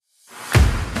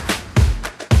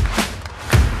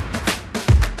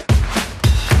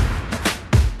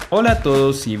Hola a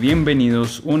todos y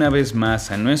bienvenidos una vez más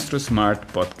a nuestro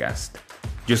Smart Podcast.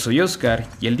 Yo soy Oscar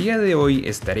y el día de hoy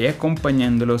estaré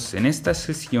acompañándolos en esta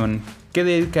sesión que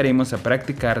dedicaremos a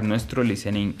practicar nuestro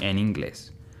listening en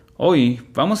inglés. Hoy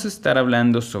vamos a estar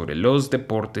hablando sobre los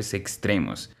deportes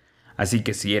extremos, así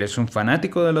que si eres un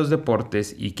fanático de los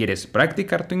deportes y quieres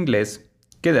practicar tu inglés,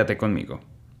 quédate conmigo.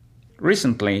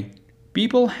 Recently,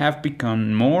 people have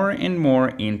become more and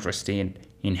more interested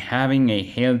in having a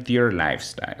healthier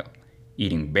lifestyle,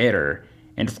 eating better,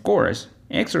 and of course,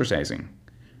 exercising.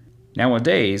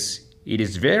 Nowadays, it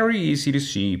is very easy to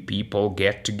see people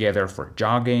get together for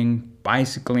jogging,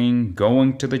 bicycling,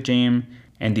 going to the gym,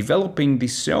 and developing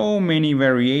so many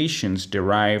variations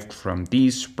derived from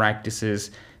these practices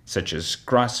such as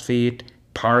CrossFit,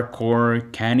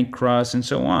 parkour, canicross, and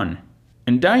so on.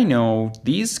 And I know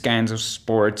these kinds of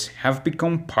sports have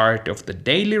become part of the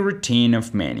daily routine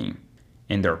of many,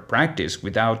 and are practiced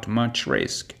without much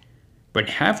risk. But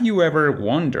have you ever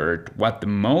wondered what the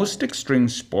most extreme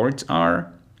sports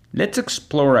are? Let's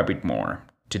explore a bit more.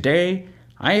 Today,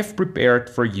 I have prepared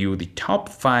for you the top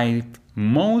 5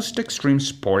 most extreme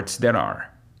sports there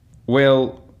are.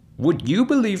 Well, would you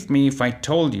believe me if I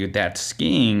told you that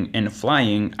skiing and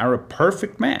flying are a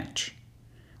perfect match?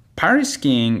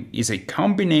 Paraskiing is a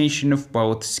combination of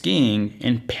both skiing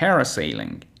and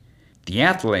parasailing. The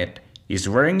athlete is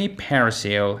wearing a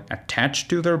parasail attached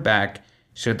to their back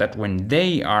so that when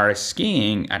they are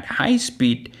skiing at high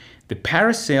speed, the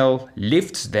parasail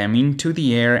lifts them into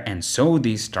the air and so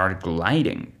they start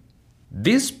gliding.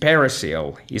 This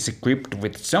parasail is equipped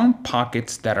with some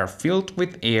pockets that are filled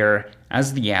with air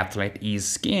as the athlete is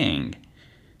skiing.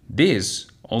 This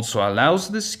also allows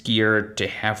the skier to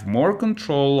have more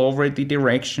control over the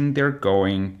direction they're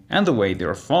going and the way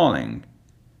they're falling.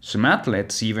 Some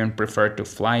athletes even prefer to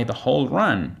fly the whole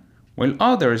run, while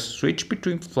others switch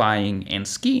between flying and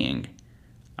skiing.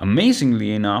 Amazingly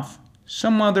enough,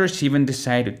 some others even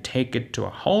decide to take it to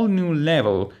a whole new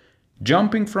level,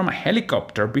 jumping from a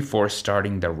helicopter before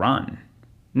starting the run.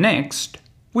 Next,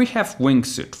 we have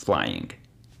wingsuit flying.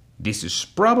 This is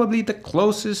probably the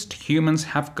closest humans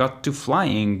have got to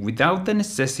flying without the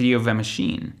necessity of a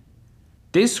machine.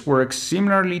 This works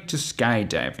similarly to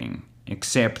skydiving,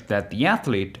 except that the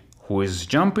athlete, who is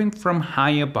jumping from high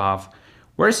above,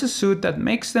 wears a suit that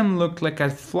makes them look like a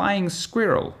flying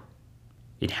squirrel.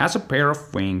 It has a pair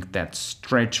of wings that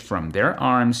stretch from their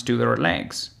arms to their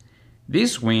legs.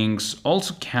 These wings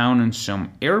also count on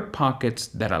some air pockets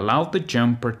that allow the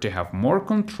jumper to have more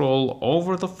control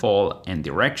over the fall and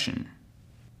direction.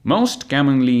 Most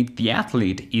commonly, the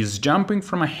athlete is jumping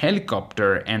from a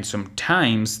helicopter, and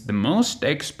sometimes the most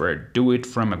expert do it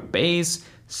from a base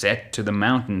set to the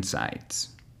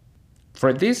mountainsides.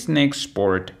 For this next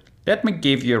sport, let me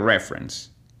give you a reference.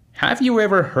 Have you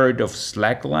ever heard of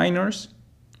slackliners?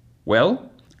 Well,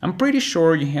 I'm pretty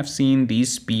sure you have seen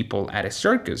these people at a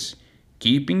circus,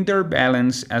 keeping their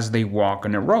balance as they walk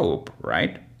on a rope,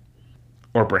 right?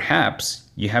 Or perhaps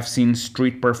you have seen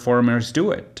street performers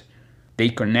do it. They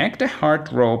connect a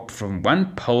hard rope from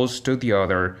one post to the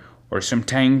other, or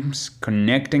sometimes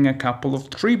connecting a couple of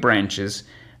tree branches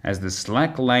as the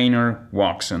slackliner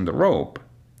walks on the rope.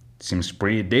 Seems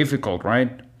pretty difficult,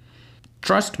 right?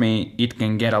 Trust me, it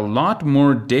can get a lot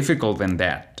more difficult than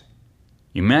that.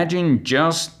 Imagine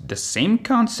just the same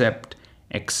concept,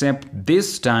 except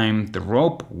this time the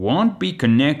rope won't be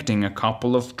connecting a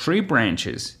couple of tree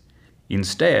branches.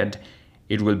 Instead,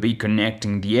 it will be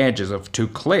connecting the edges of 2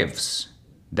 cliffs.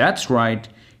 That's right,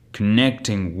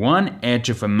 connecting one edge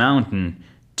of a mountain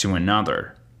to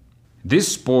another.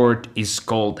 This sport is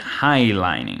called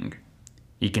highlining.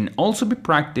 It can also be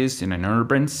practiced in an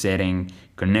urban setting,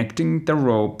 connecting the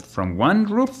rope from one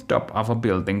rooftop of a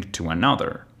building to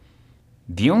another.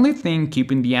 The only thing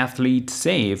keeping the athlete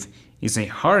safe is a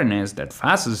harness that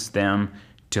fastens them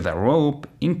to the rope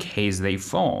in case they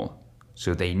fall,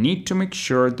 so they need to make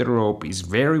sure the rope is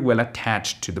very well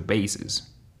attached to the bases.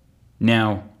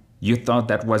 Now, you thought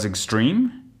that was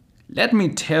extreme? Let me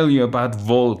tell you about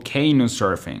volcano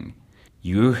surfing.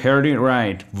 You heard it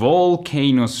right,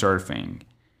 volcano surfing.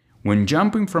 When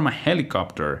jumping from a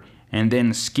helicopter and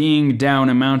then skiing down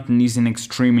a mountain isn't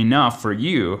extreme enough for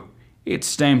you,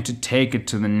 it's time to take it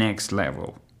to the next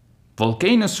level.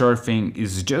 Volcano surfing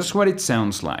is just what it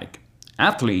sounds like.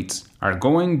 Athletes are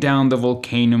going down the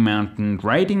volcano mountain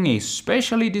riding a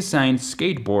specially designed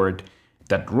skateboard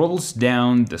that rolls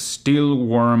down the still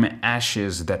warm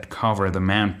ashes that cover the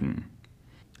mountain.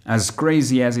 As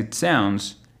crazy as it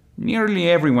sounds, nearly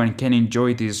everyone can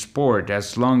enjoy this sport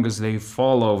as long as they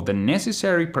follow the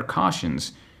necessary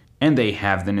precautions and they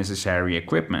have the necessary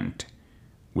equipment.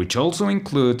 which also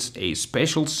includes a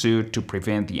special suit to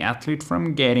prevent the athlete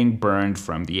from getting burned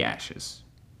from the ashes.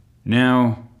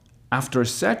 Now, after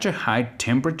such a high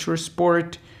temperature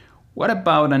sport, what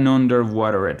about an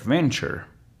underwater adventure?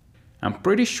 I'm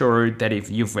pretty sure that if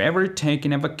you've ever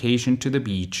taken a vacation to the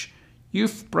beach,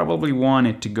 you've probably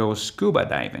wanted to go scuba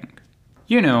diving.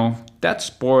 You know, that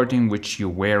sport in which you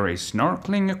wear a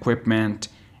snorkeling equipment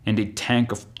and a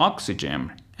tank of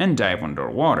oxygen and dive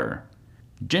underwater,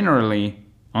 generally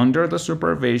under the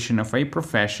supervision of a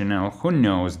professional who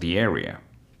knows the area.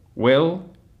 Well,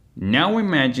 now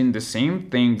imagine the same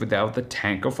thing without the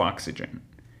tank of oxygen.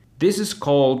 This is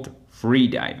called free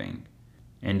diving,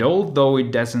 and although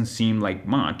it doesn't seem like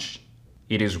much,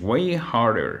 it is way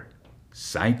harder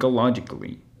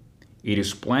psychologically. It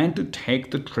is planned to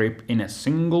take the trip in a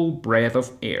single breath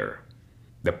of air.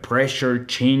 The pressure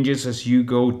changes as you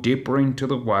go deeper into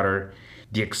the water.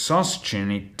 The exhaustion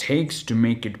it takes to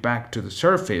make it back to the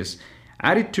surface,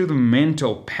 added to the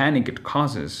mental panic it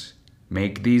causes,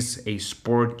 make this a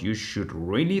sport you should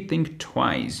really think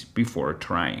twice before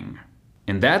trying.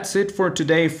 And that's it for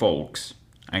today, folks.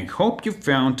 I hope you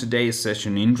found today's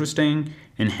session interesting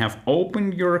and have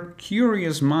opened your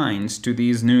curious minds to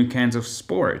these new kinds of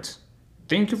sports.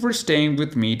 Thank you for staying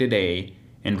with me today,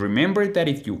 and remember that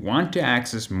if you want to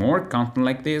access more content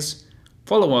like this,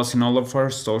 follow us in all of our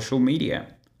social media.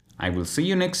 I will see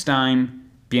you next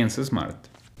time. Piensa smart.